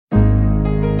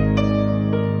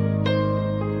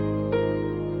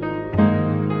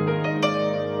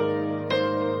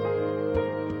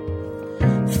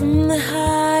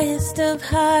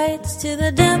smooth heights to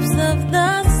the depths of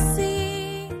the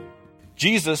sea.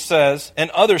 Jesus says,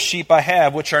 and other sheep I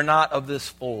have which are not of this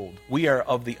fold. We are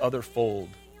of the other fold.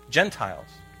 Gentiles.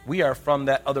 We are from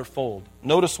that other fold.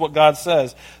 Notice what God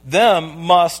says. Them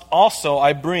must also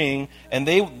I bring, and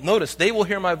they will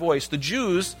hear my voice. The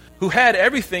Jews who had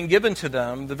everything given to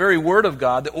them, the very word of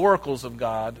God, the oracles of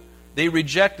God, they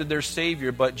rejected their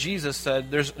Savior. But Jesus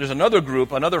said, there's another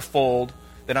group, another fold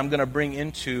that I'm going to bring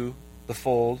into the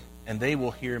fold, and they will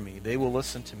hear me. They will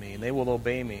listen to me, and they will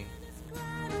obey me.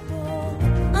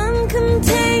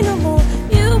 Uncontainable,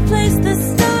 you place the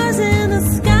stars in the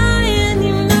sky and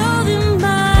you know them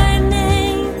by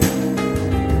name.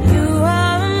 You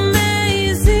are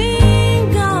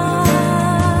amazing, God.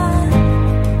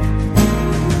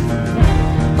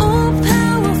 All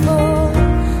powerful,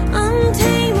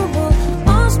 untamable,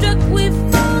 awestruck we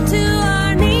fall to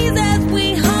our knees as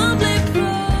we humbly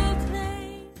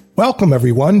proclaim. Welcome,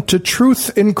 everyone, to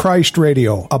Truth in Christ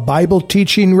Radio, a Bible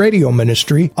teaching radio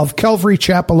ministry of Calvary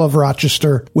Chapel of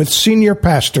Rochester with senior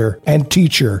pastor and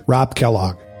teacher Rob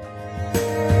Kellogg.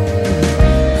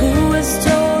 Who was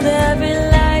told every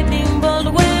lightning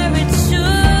bolt where it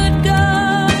should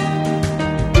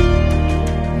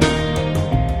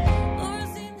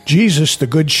go? Jesus, the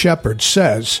Good Shepherd,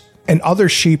 says, and other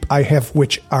sheep I have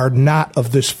which are not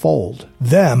of this fold.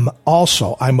 Them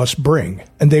also I must bring,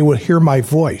 and they will hear my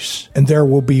voice, and there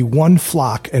will be one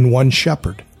flock and one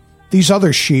shepherd. These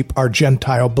other sheep are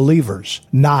Gentile believers,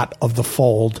 not of the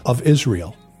fold of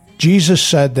Israel. Jesus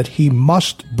said that he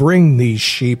must bring these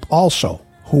sheep also,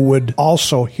 who would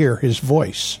also hear his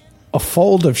voice. A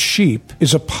fold of sheep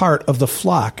is a part of the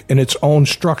flock in its own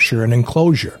structure and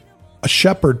enclosure. A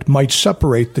shepherd might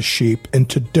separate the sheep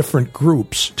into different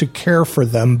groups to care for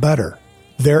them better.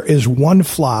 There is one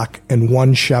flock and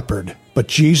one shepherd, but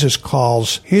Jesus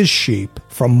calls his sheep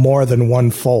from more than one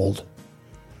fold.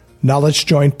 Now let's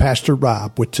join Pastor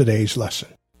Rob with today's lesson.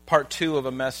 Part 2 of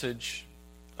a message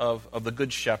of the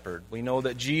Good Shepherd. We know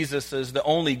that Jesus is the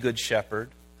only Good Shepherd.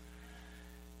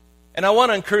 And I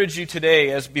want to encourage you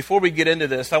today, before we get into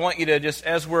this, I want you to just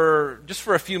for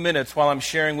a few minutes while I'm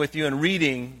sharing with you and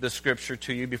reading the Scripture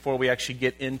to you before we actually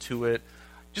get into it,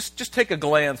 just take a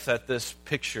glance at this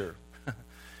picture.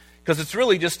 Because it's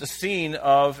really just a scene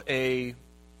of a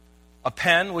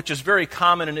pen, which is very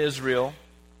common in Israel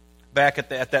back at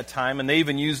that time, and they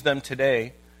even use them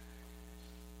today,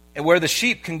 and where the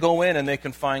sheep can go in and they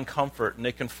can find comfort and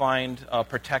they can find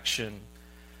protection.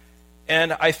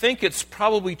 And I think it's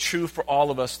probably true for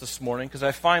all of us this morning, because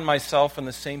I find myself in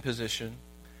the same position.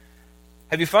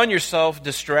 Have you found yourself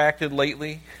distracted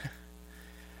lately?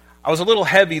 I was a little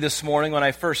heavy this morning when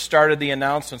I first started the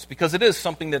announcements, because it is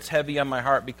something that's heavy on my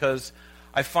heart, because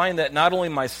I find that not only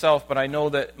myself, but I know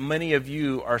that many of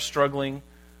you are struggling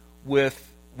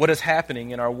with what is happening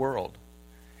in our world.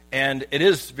 And it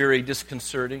is very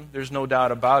disconcerting, there's no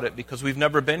doubt about it, because we've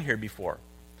never been here before.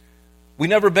 We've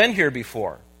never been here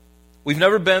before. We've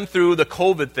never been through the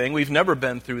COVID thing. We've never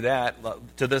been through that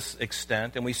to this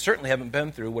extent. And we certainly haven't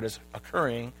been through what is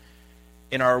occurring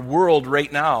in our world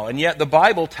right now. And yet the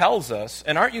Bible tells us,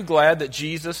 and aren't you glad that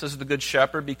Jesus is the Good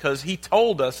Shepherd? Because he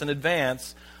told us in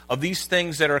advance of these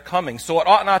things that are coming. So it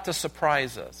ought not to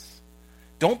surprise us.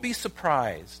 Don't be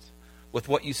surprised with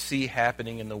what you see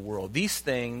happening in the world. These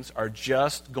things are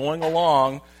just going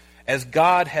along as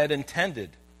God had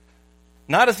intended.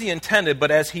 Not as he intended, but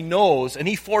as he knows, and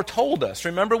he foretold us.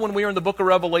 Remember when we were in the book of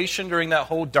Revelation during that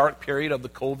whole dark period of the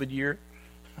COVID year?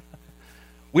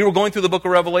 We were going through the book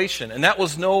of Revelation, and that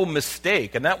was no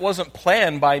mistake, and that wasn't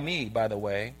planned by me, by the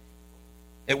way.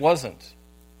 It wasn't.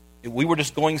 We were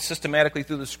just going systematically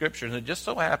through the Scriptures, and it just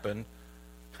so happened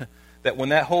that when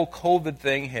that whole COVID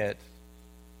thing hit,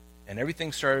 and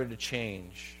everything started to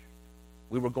change,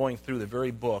 we were going through the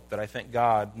very book that I think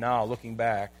God, now looking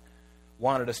back,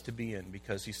 wanted us to be in,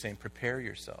 because he's saying, prepare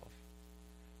yourself.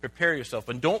 Prepare yourself.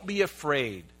 And don't be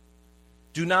afraid.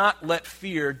 Do not let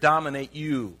fear dominate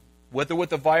you, whether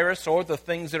with the virus or the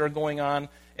things that are going on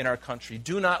in our country.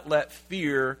 Do not let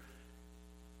fear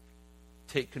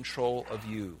take control of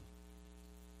you.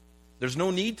 There's no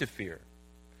need to fear.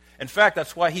 In fact,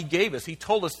 that's why he gave us. He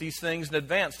told us these things in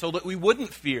advance so that we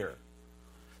wouldn't fear.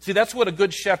 See, that's what a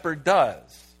good shepherd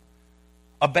does.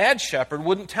 A bad shepherd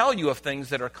wouldn't tell you of things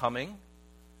that are coming.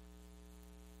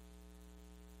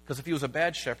 Because if he was a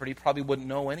bad shepherd, he probably wouldn't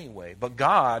know anyway. But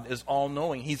God is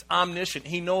all-knowing. He's omniscient.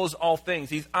 He knows all things.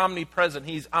 He's omnipresent.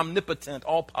 He's omnipotent,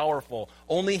 all-powerful.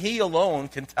 Only he alone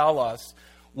can tell us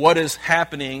what is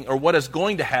happening or what is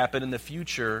going to happen in the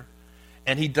future.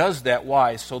 And he does that,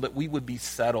 why? So that we would be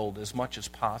settled as much as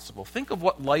possible. Think of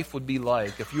what life would be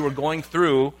like if you were going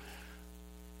through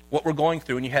what we're going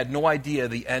through and you had no idea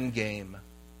the end game.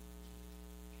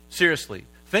 Seriously.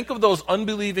 Think of those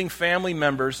unbelieving family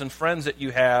members and friends that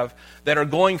you have that are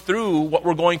going through what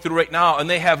we're going through right now, and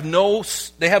they have no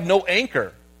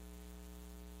anchor.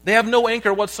 They have no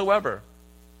anchor whatsoever.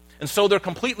 And so they're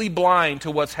completely blind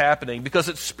to what's happening because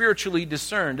it's spiritually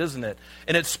discerned, isn't it?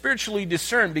 And it's spiritually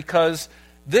discerned because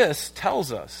this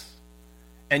tells us.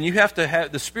 And you have to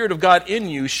have, the Spirit of God in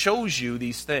you shows you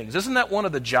these things. Isn't that one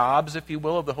of the jobs, if you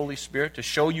will, of the Holy Spirit, to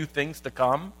show you things to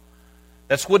come?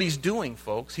 That's what He's doing,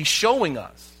 folks. He's showing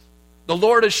us. The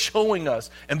Lord is showing us.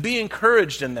 And be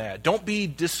encouraged in that. Don't be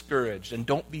discouraged and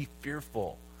don't be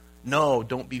fearful. No,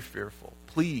 don't be fearful.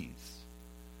 Please.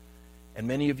 And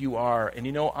many of you are. And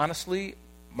you know, honestly,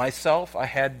 myself, I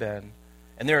had been.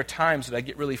 And there are times that I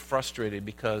get really frustrated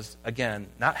because, again,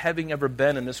 not having ever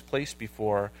been in this place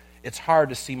before, it's hard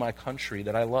to see my country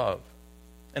that I love.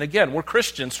 And again, we're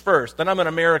Christians first, then I'm an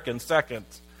American second.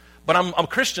 But I'm a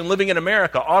Christian living in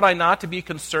America. Ought I not to be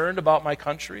concerned about my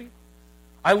country?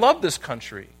 I love this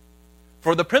country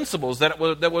for the principles that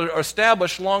were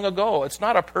established long ago. It's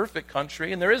not a perfect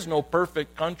country, and there is no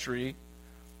perfect country.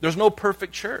 There's no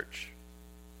perfect church.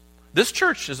 This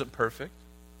church isn't perfect.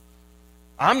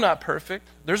 I'm not perfect.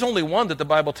 There's only one that the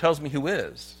Bible tells me who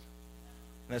is,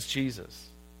 and that's Jesus,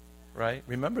 right?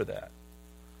 Remember that.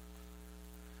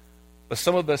 But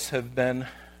some of us have been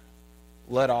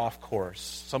led off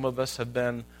course. Some of us have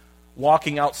been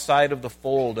walking outside of the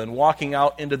fold and walking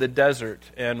out into the desert,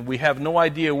 and we have no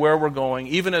idea where we're going.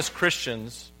 Even as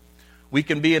Christians, we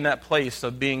can be in that place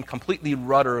of being completely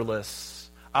rudderless,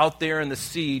 out there in the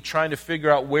sea, trying to figure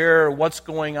out what's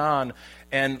going on.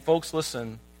 And folks,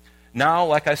 listen, now,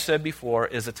 like I said before,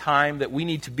 is a time that we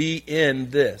need to be in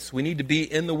this. We need to be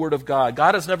in the Word of God.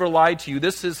 God has never lied to you.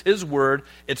 This is His Word.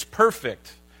 It's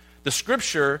perfect. The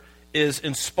Scripture is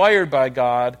inspired by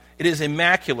God. It is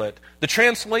immaculate. The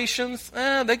translations,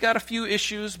 they got a few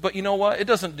issues, but you know what? It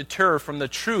doesn't deter from the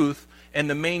truth and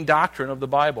the main doctrine of the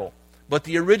Bible. But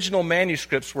the original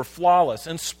manuscripts were flawless,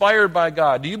 inspired by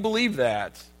God. Do you believe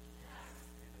that?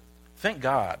 Thank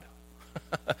God.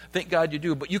 Thank God you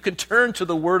do. But you can turn to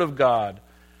the Word of God.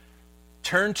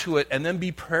 Turn to it and then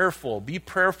be prayerful. Be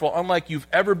prayerful unlike you've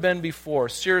ever been before.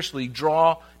 Seriously,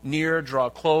 draw near, draw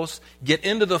close, get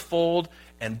into the fold,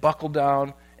 and buckle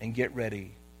down and get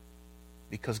ready.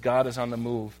 Because God is on the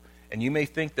move. And you may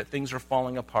think that things are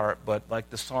falling apart, but like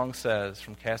the song says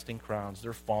from Casting Crowns,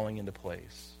 they're falling into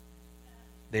place.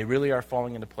 They really are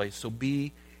falling into place. So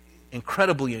be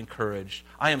incredibly encouraged.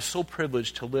 I am so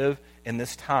privileged to live in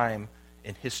this time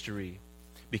in history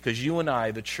because you and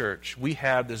I, the church, we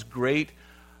have this great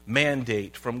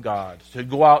mandate from God to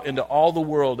go out into all the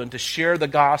world and to share the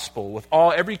gospel with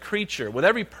every creature, with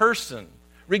every person,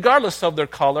 regardless of their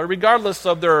color, regardless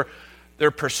of their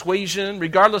persuasion,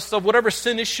 regardless of whatever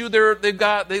sin issue they've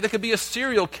got. They could be a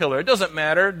serial killer. It doesn't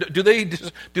matter. Do they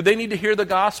need to hear the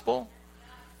gospel?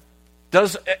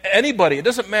 Does anybody? It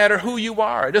doesn't matter who you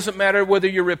are. It doesn't matter whether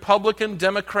you're Republican,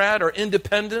 Democrat, or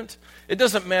independent. It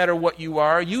doesn't matter what you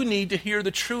are. You need to hear the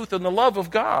truth and the love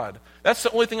of God. That's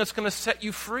the only thing that's going to set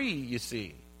you free, you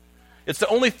see. It's the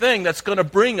only thing that's going to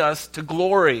bring us to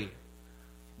glory.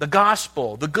 The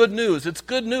gospel, the good news. It's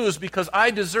good news because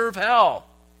I deserve hell.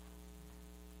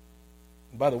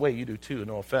 And by the way, you do too,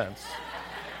 no offense.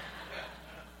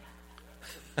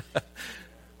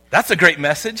 That's a great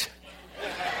message.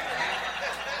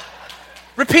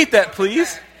 Repeat that,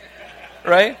 please.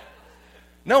 Right?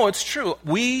 No, it's true.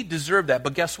 We deserve that.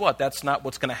 But guess what? That's not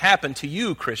what's going to happen to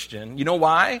you, Christian. You know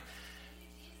why?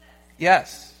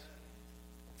 Yes.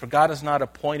 For God has not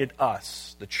appointed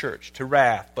us, the church, to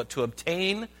wrath, but to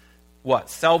obtain what?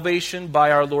 Salvation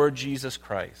by our Lord Jesus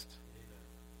Christ.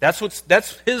 That's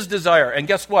His desire. And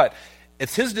guess what?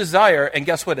 It's His desire, and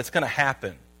guess what? It's going to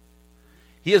happen.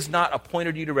 He has not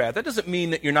appointed you to wrath. That doesn't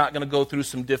mean that you're not going to go through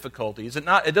some difficulties. It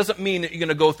doesn't mean that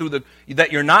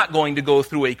you're not going to go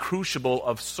through a crucible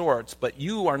of sorts, but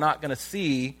you are not going to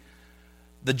see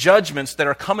the judgments that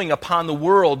are coming upon the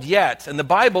world yet. And the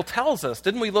Bible tells us,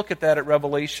 didn't we look at that at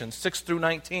Revelation 6 through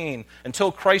 19?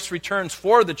 Until Christ returns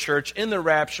for the church in the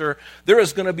rapture, there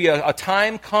is going to be a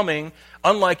time coming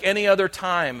unlike any other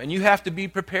time. And you have to be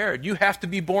prepared. You have to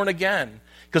be born again.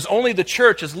 Because only the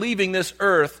church is leaving this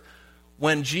earth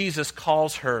when Jesus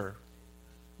calls her,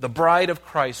 the bride of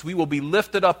Christ. We will be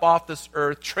lifted up off this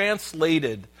earth,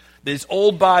 translated. These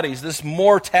old bodies, this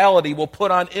mortality will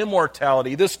put on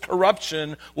immortality. This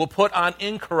corruption will put on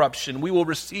incorruption. We will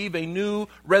receive a new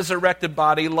resurrected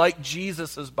body like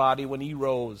Jesus' body when He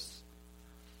rose.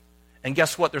 And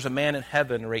guess what? There's a man in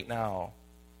heaven right now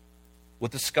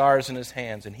with the scars in his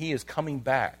hands, and he is coming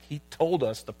back. He told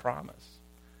us the promise.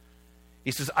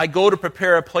 He says, I go to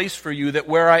prepare a place for you, that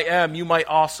where I am, you might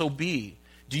also be.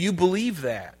 Do you believe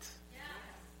that? Yes.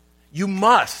 You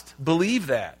must believe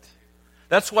that.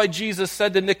 That's why Jesus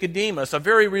said to Nicodemus, a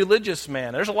very religious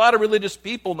man. There's a lot of religious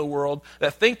people in the world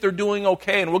that think they're doing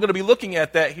okay, and we're going to be looking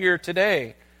at that here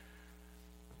today.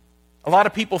 A lot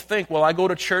of people think, well, I go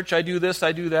to church, I do this,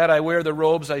 I do that, I wear the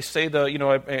robes, I say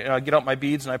I get out my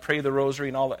beads and I pray the rosary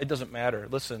and all that. It doesn't matter.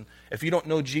 Listen, if you don't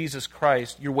know Jesus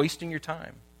Christ, you're wasting your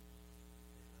time.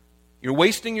 You're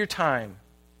wasting your time.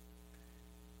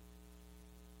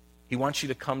 He wants you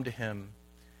to come to Him.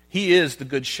 He is the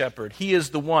Good Shepherd. He is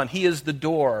the one. He is the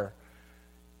door.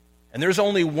 And there's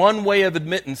only one way of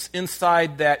admittance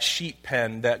inside that sheep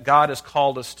pen that God has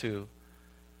called us to.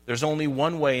 There's only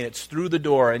one way, and it's through the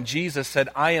door. And Jesus said,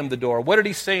 I am the door. What did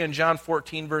He say in John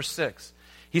 14, verse 6?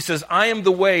 He says, I am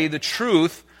the way, the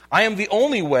truth. I am the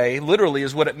only way, literally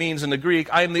is what it means in the Greek.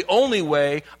 I am the only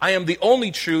way. I am the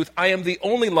only truth. I am the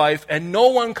only life. And no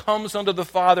one comes unto the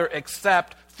Father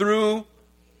except through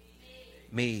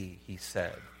me, He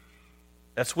said.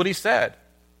 That's what He said.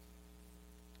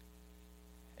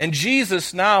 And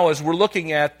Jesus now, as we're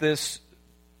looking at this,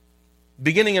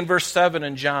 beginning in verse 7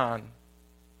 in John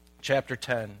chapter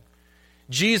 10,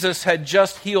 Jesus had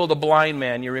just healed a blind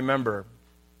man, you remember.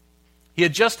 He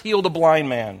had just healed a blind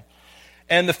man.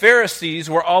 And the Pharisees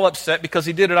were all upset because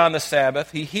He did it on the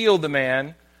Sabbath. He healed the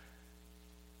man.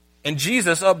 And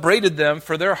Jesus upbraided them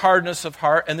for their hardness of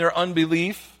heart and their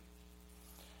unbelief.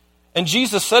 And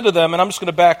Jesus said to them, and I'm just going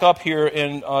to back up here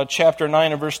in chapter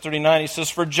 9 and verse 39. He says,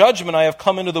 for judgment I have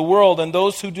come into the world, and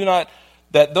those who do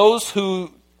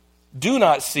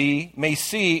not see may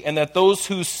see, and that those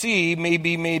who see may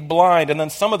be made blind. And then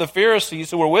some of the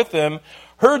Pharisees who were with Him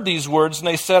heard these words, and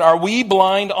they said, are we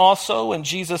blind also? And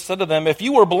Jesus said to them, if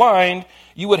you were blind,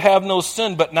 you would have no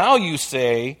sin. But now you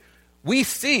say, we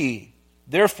see,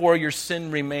 therefore your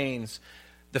sin remains.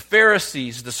 The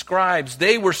Pharisees, the scribes,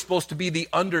 they were supposed to be the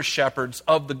under-shepherds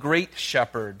of the great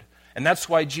shepherd. And that's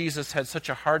why Jesus had such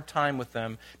a hard time with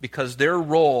them, because their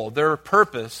role, their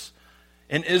purpose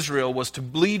in Israel was to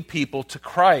lead people to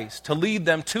Christ, to lead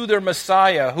them to their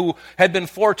Messiah, who had been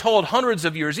foretold hundreds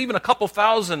of years, even a couple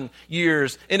thousand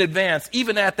years in advance,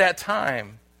 even at that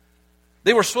time.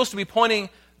 They were supposed to be pointing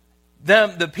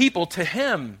the people to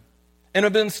Him.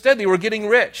 And instead they were getting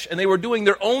rich, and they were doing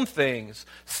their own things.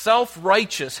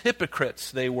 Self-righteous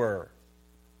hypocrites they were.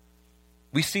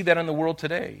 We see that in the world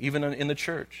today, even in the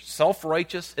church.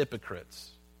 Self-righteous hypocrites.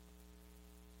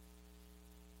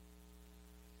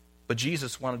 But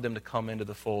Jesus wanted them to come into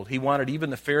the fold. He wanted even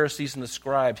the Pharisees and the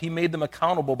scribes. He made them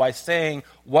accountable by saying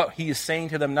what He is saying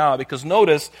to them now. Because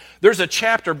notice, there's a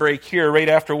chapter break here right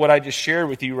after what I just shared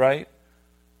with you, right?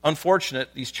 Unfortunate,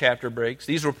 these chapter breaks.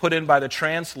 These were put in by the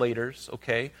translators,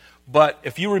 okay? But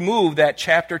if you remove that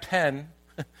chapter 10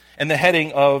 and the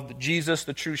heading of Jesus,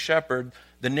 the true shepherd,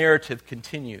 the narrative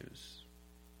continues.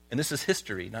 And this is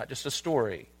history, not just a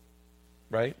story,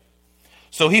 right?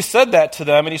 So He said that to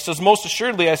them, and He says, most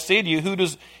assuredly I say to you,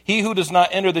 he who does not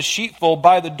enter the sheepfold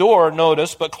by the door,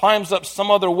 notice, but climbs up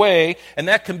some other way, and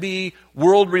that can be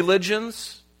world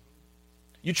religions.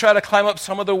 You try to climb up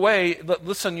some other way,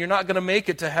 listen, you're not going to make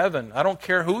it to heaven. I don't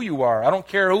care who you are. I don't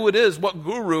care who it is, what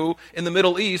guru in the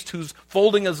Middle East who's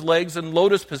folding his legs in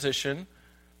lotus position.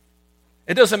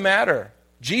 It doesn't matter.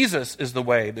 Jesus is the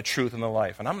way, the truth, and the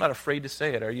life. And I'm not afraid to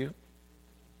say it, are you?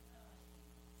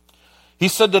 He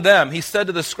said to them, He said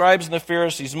to the scribes and the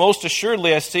Pharisees, most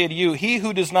assuredly I say to you, he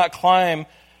who does not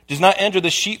enter the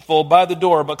sheepfold by the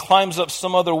door, but climbs up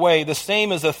some other way, the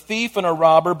same is a thief and a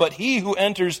robber, but he who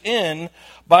enters in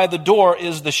by the door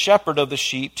is the shepherd of the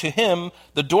sheep. To him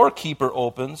the doorkeeper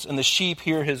opens, and the sheep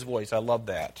hear his voice. I love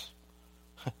that.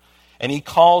 And he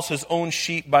calls his own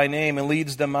sheep by name and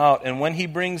leads them out. And when he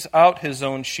brings out his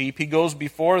own sheep, he goes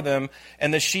before them,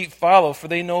 and the sheep follow, for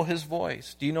they know his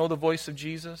voice. Do you know the voice of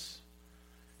Jesus?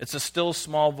 It's a still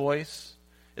small voice.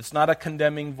 It's not a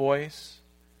condemning voice.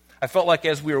 I felt like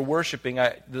as we were worshiping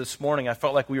this morning, I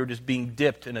felt like we were just being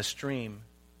dipped in a stream.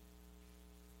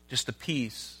 Just the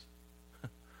peace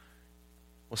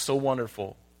was so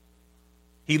wonderful.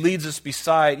 He leads us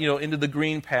beside, into the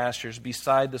green pastures,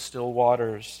 beside the still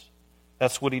waters.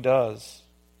 That's what He does.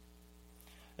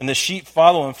 And the sheep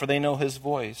follow Him, for they know His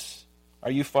voice.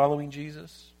 Are you following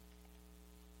Jesus?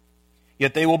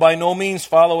 Yet they will by no means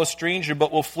follow a stranger,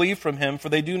 but will flee from him, for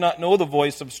they do not know the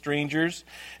voice of strangers.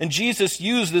 And Jesus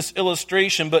used this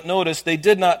illustration, but notice they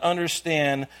did not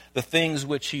understand the things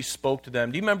which He spoke to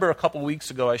them. Do you remember a couple weeks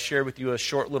ago I shared with you a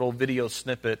short little video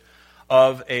snippet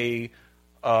of a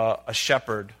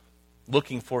shepherd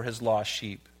looking for his lost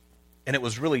sheep? And it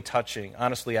was really touching.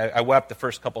 Honestly, I wept the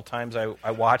first couple times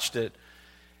I watched it.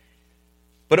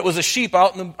 But it was a sheep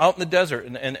out in the desert,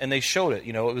 and they showed it.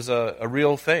 You know, it was a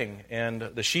real thing. And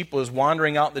the sheep was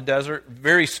wandering out in the desert,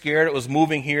 very scared. It was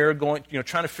moving here, going,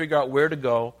 trying to figure out where to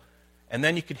go. And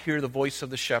then you could hear the voice of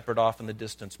the shepherd off in the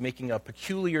distance, making a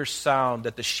peculiar sound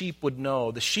that the sheep would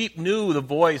know. The sheep knew the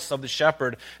voice of the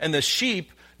shepherd, and the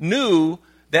sheep knew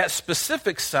that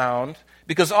specific sound,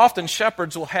 because often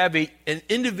shepherds will have an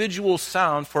individual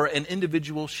sound for an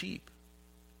individual sheep.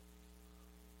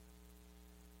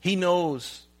 He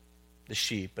knows the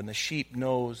sheep, and the sheep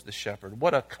knows the shepherd.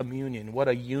 What a communion, what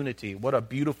a unity, what a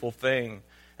beautiful thing.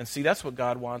 And see, that's what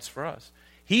God wants for us.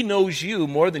 He knows you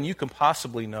more than you can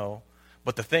possibly know.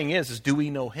 But the thing is do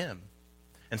we know Him?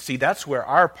 And see, that's where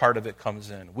our part of it comes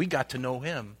in. We got to know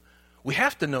Him. We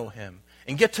have to know Him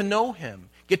and get to know Him.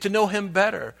 Get to know Him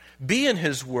better. Be in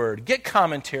His Word. Get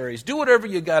commentaries. Do whatever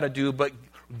you got to do, but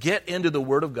get into the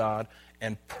Word of God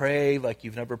and pray like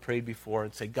you've never prayed before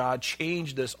and say, God,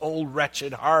 change this old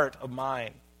wretched heart of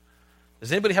mine.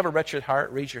 Does anybody have a wretched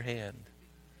heart? Raise your hand.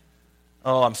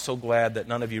 Oh, I'm so glad that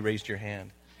none of you raised your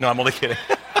hand. No, I'm only kidding.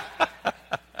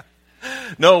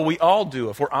 No, we all do,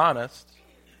 if we're honest.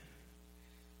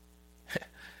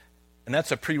 And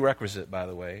that's a prerequisite, by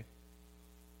the way,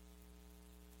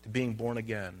 to being born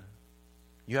again.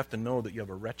 You have to know that you have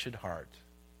a wretched heart.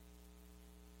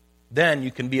 Then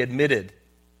you can be admitted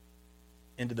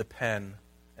into the pen.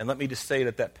 And let me just say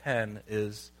that pen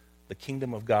is the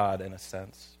kingdom of God, in a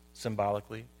sense,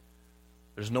 symbolically.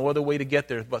 There's no other way to get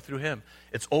there but through Him.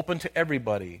 It's open to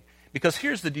everybody. Because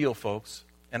here's the deal, folks.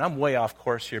 And I'm way off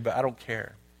course here, but I don't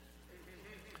care.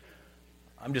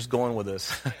 I'm just going with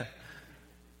this.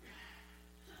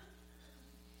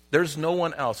 There's no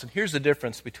one else. And here's the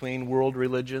difference between world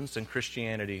religions and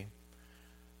Christianity.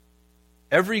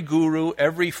 Every guru,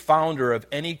 every founder of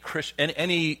any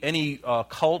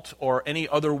cult or any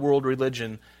other world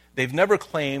religion, they've never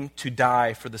claimed to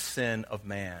die for the sin of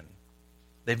man.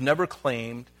 They've never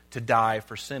claimed to die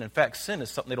for sin. In fact, sin is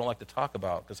something they don't like to talk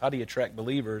about, because how do you attract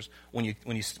believers when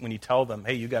you tell them,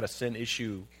 hey, you got a sin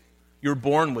issue? You're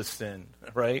born with sin,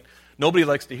 right? Nobody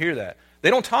likes to hear that. They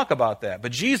don't talk about that.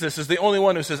 But Jesus is the only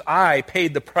one who says, I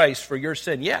paid the price for your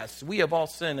sin. Yes, we have all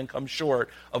sinned and come short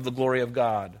of the glory of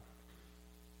God.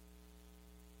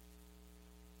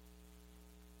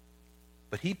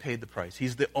 But He paid the price.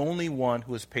 He's the only one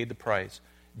who has paid the price.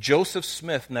 Joseph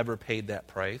Smith never paid that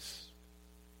price.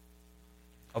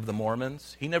 Of the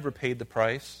Mormons, he never paid the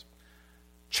price.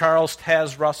 Charles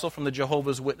Taz Russell from the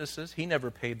Jehovah's Witnesses, he never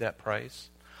paid that price.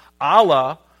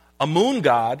 Allah, a moon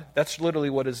god, that's literally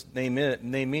what his name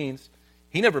means,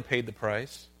 he never paid the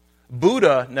price.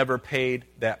 Buddha never paid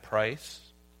that price.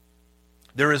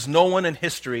 There is no one in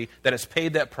history that has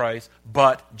paid that price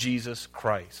but Jesus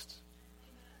Christ.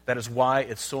 That is why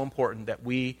it's so important that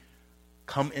we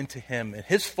come into Him and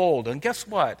His fold. And guess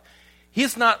what?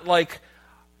 He's not like,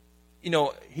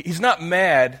 He's not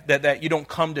mad that you don't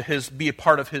come to be a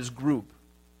part of His group.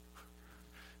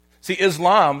 See,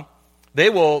 Islam,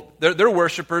 their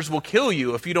worshipers will kill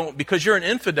you if you don't, because you're an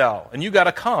infidel and you got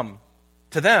to come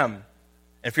to them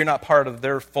if you're not part of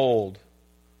their fold.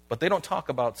 But they don't talk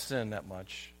about sin that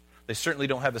much. They certainly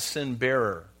don't have a sin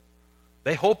bearer.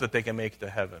 They hope that they can make it to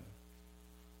heaven.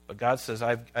 But God says,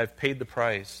 I've paid the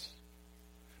price.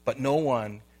 But no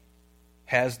one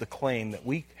has the claim that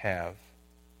we have,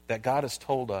 that God has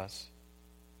told us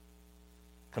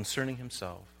concerning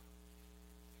Himself.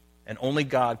 And only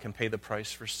God can pay the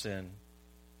price for sin.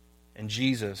 And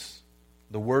Jesus,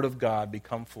 the Word of God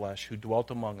become flesh, who dwelt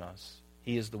among us,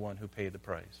 He is the one who paid the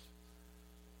price.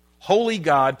 Holy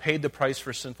God paid the price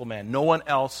for sinful man. No one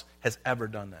else has ever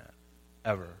done that.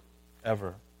 Ever.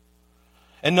 Ever.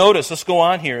 And notice, let's go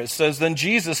on here. It says, Then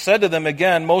Jesus said to them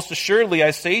again, Most assuredly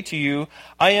I say to you,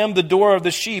 I am the door of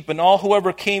the sheep, and all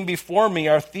whoever came before me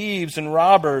are thieves and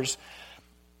robbers.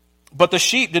 But the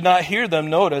sheep did not hear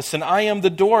them, notice. And I am the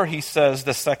door, He says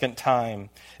the second time.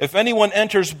 If anyone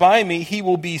enters by me, he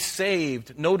will be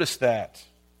saved. Notice that.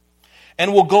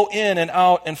 And will go in and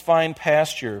out and find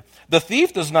pasture. The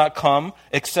thief does not come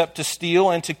except to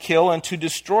steal and to kill and to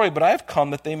destroy, but I have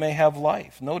come that they may have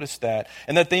life. Notice that.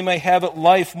 And that they may have it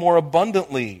life more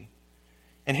abundantly.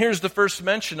 And here's the first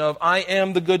mention of, I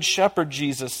am the good shepherd,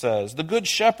 Jesus says. The good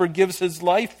shepherd gives his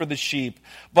life for the sheep.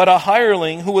 But a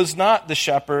hireling who is not the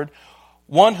shepherd,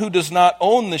 one who does not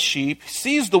own the sheep,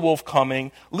 sees the wolf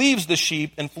coming, leaves the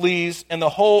sheep and flees, and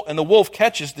the wolf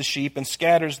catches the sheep and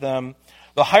scatters them.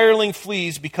 The hireling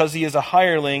flees because he is a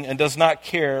hireling and does not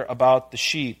care about the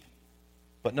sheep.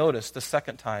 But notice the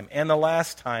second time and the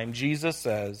last time, Jesus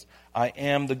says, I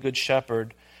am the good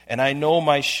shepherd, and I know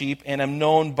my sheep and am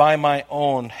known by my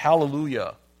own.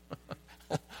 Hallelujah.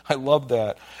 I love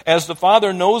that. As the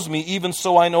Father knows me, even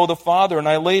so I know the Father, and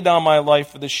I lay down my life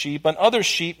for the sheep. And other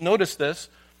sheep, notice this.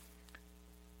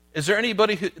 Is there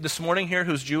anybody this morning here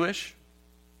who's Jewish?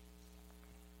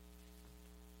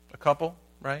 A couple,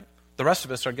 right? The rest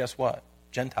of us are, guess what?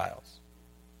 Gentiles,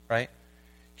 right?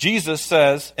 Jesus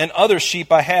says, and other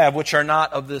sheep I have which are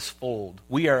not of this fold.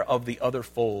 We are of the other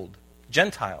fold.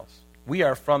 Gentiles. We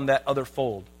are from that other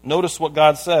fold. Notice what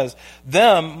God says.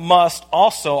 Them must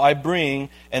also I bring,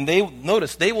 and they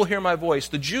will hear my voice.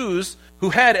 The Jews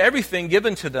who had everything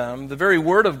given to them, the very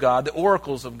word of God, the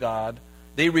oracles of God,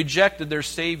 they rejected their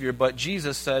Savior. But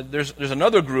Jesus said, there's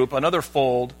another group, another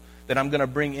fold that I'm going to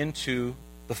bring into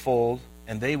the fold,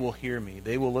 and they will hear me.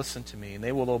 They will listen to me, and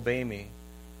they will obey me.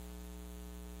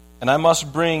 And I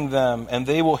must bring them, and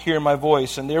they will hear my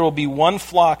voice, and there will be one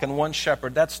flock and one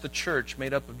shepherd. That's the church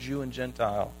made up of Jew and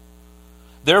Gentile.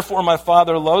 Therefore my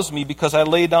Father loves me, because I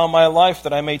lay down my life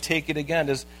that I may take it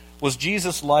again. Was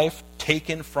Jesus' life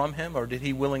taken from him, or did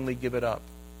he willingly give it up?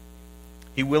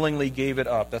 He willingly gave it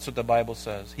up. That's what the Bible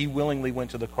says. He willingly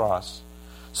went to the cross.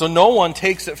 So no one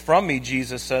takes it from me,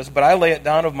 Jesus says, but I lay it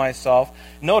down of myself.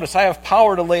 Notice, I have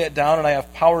power to lay it down, and I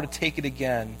have power to take it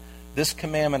again. This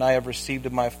commandment I have received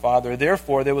of my Father.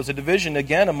 Therefore, there was a division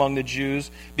again among the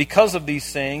Jews because of these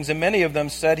sayings, and many of them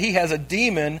said, he has a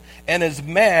demon and is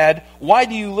mad. Why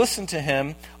do you listen to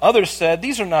him? Others said,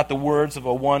 these are not the words of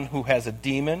one who has a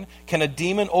demon. Can a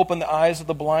demon open the eyes of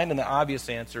the blind? And the obvious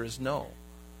answer is no.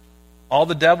 All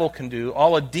the devil can do,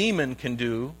 all a demon can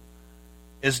do,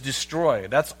 is destroy.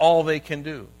 That's all they can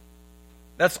do.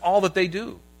 That's all that they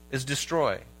do, is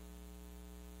destroy.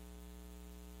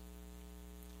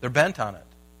 They're bent on it.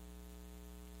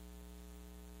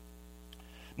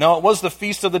 Now it was the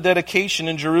feast of the dedication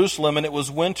in Jerusalem, and it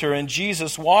was winter, and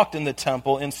Jesus walked in the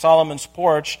temple in Solomon's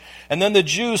porch. And then the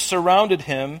Jews surrounded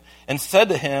him and said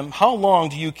to him, how long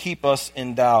do you keep us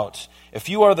in doubt? If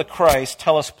you are the Christ,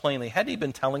 tell us plainly. Had he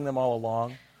been telling them all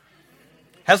along?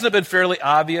 Hasn't it been fairly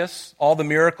obvious, all the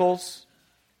miracles?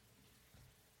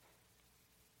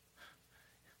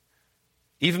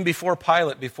 Even before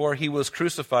Pilate, before he was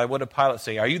crucified, what did Pilate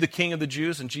say? Are you the king of the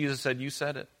Jews? And Jesus said, you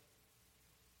said it.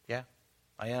 Yeah,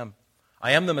 I am.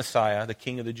 I am the Messiah, the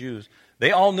king of the Jews.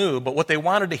 They all knew, but what they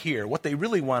wanted to hear, what they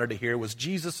really wanted to hear was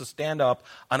Jesus to stand up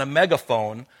on a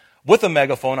megaphone, with a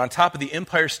megaphone on top of the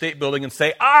Empire State Building and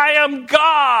say, I am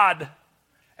God!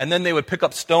 And then they would pick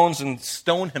up stones and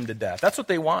stone him to death. That's what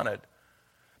they wanted.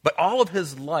 But all of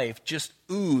his life just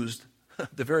oozed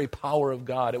the very power of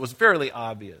God. It was fairly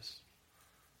obvious.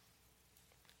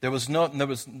 There was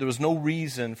no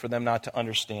reason for them not to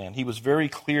understand. He was very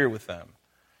clear with them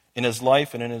in his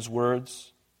life and in his words.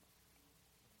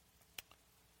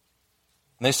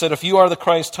 And they said, if you are the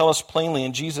Christ, tell us plainly.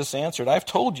 And Jesus answered, I have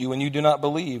told you, and you do not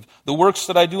believe. The works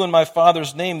that I do in my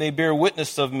Father's name, they bear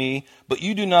witness of me, but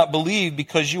you do not believe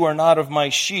because you are not of my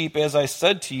sheep. As I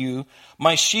said to you,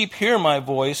 my sheep hear my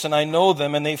voice, and I know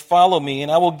them, and they follow me,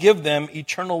 and I will give them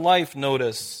eternal life.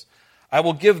 Notice, I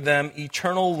will give them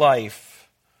eternal life.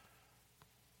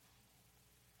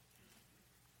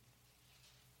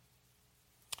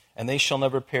 And they shall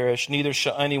never perish, neither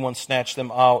shall anyone snatch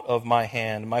them out of my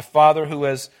hand. My Father who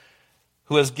has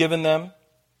given them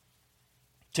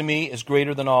to me is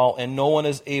greater than all, and no one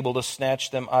is able to snatch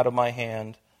them out of my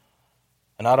hand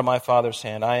and out of my Father's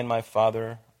hand. I and my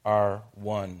Father are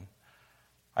one.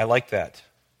 I like that.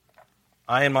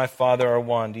 I and my Father are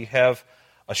one. Do you have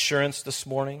assurance this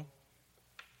morning?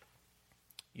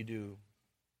 You do.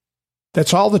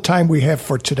 That's all the time we have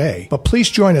for today, but please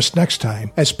join us next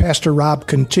time as Pastor Rob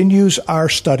continues our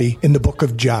study in the book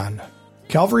of John.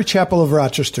 Calvary Chapel of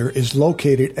Rochester is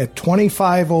located at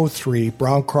 2503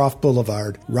 Browncroft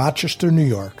Boulevard, Rochester, New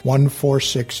York,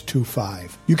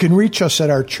 14625. You can reach us at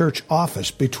our church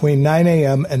office between 9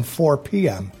 a.m. and 4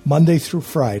 p.m., Monday through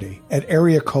Friday, at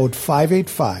area code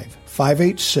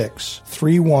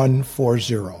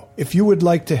 585-586-3140. If you would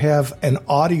like to have an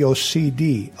audio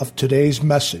CD of today's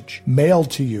message mailed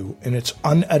to you in its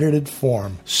unedited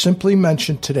form, simply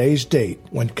mention today's date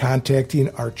when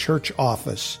contacting our church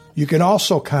office. You can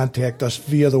also contact us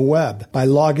via the web by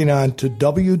logging on to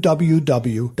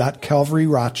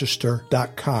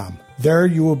www.calvaryrochester.com. There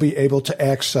you will be able to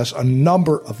access a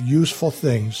number of useful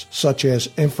things, such as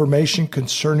information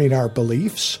concerning our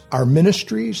beliefs, our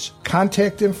ministries,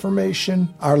 contact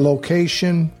information, our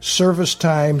location, service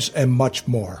times, and much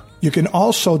more. You can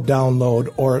also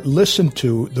download or listen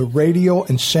to the radio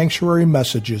and sanctuary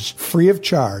messages free of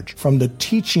charge from the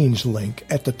teachings link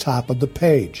at the top of the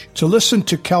page. To listen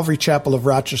to Calvary Chapel of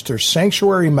Rochester's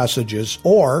sanctuary messages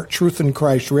or Truth in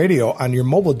Christ Radio on your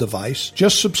mobile device,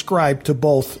 just subscribe to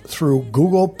both through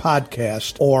Google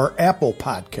Podcast or Apple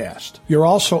Podcast. You're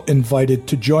also invited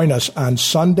to join us on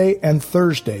Sunday and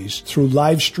Thursdays through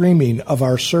live streaming of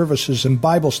our services and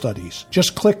Bible studies.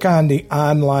 Just click on the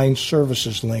online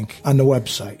services link on the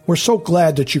website. We're so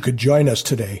glad that you could join us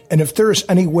today. And if there is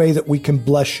any way that we can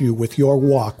bless you with your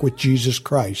walk with Jesus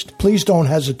Christ, please don't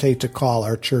hesitate to call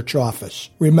our church office.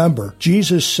 Remember,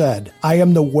 Jesus said, "I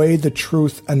am the way, the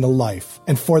truth, and the life.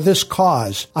 And for this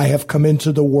cause I have come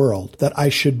into the world, that I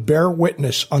should bear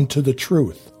witness unto the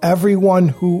truth. Everyone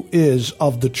who is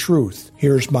of the truth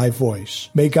hears my voice."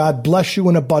 May God bless you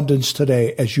in abundance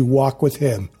today as you walk with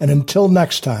Him. And until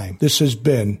next time, this has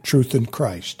been Truth in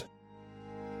Christ.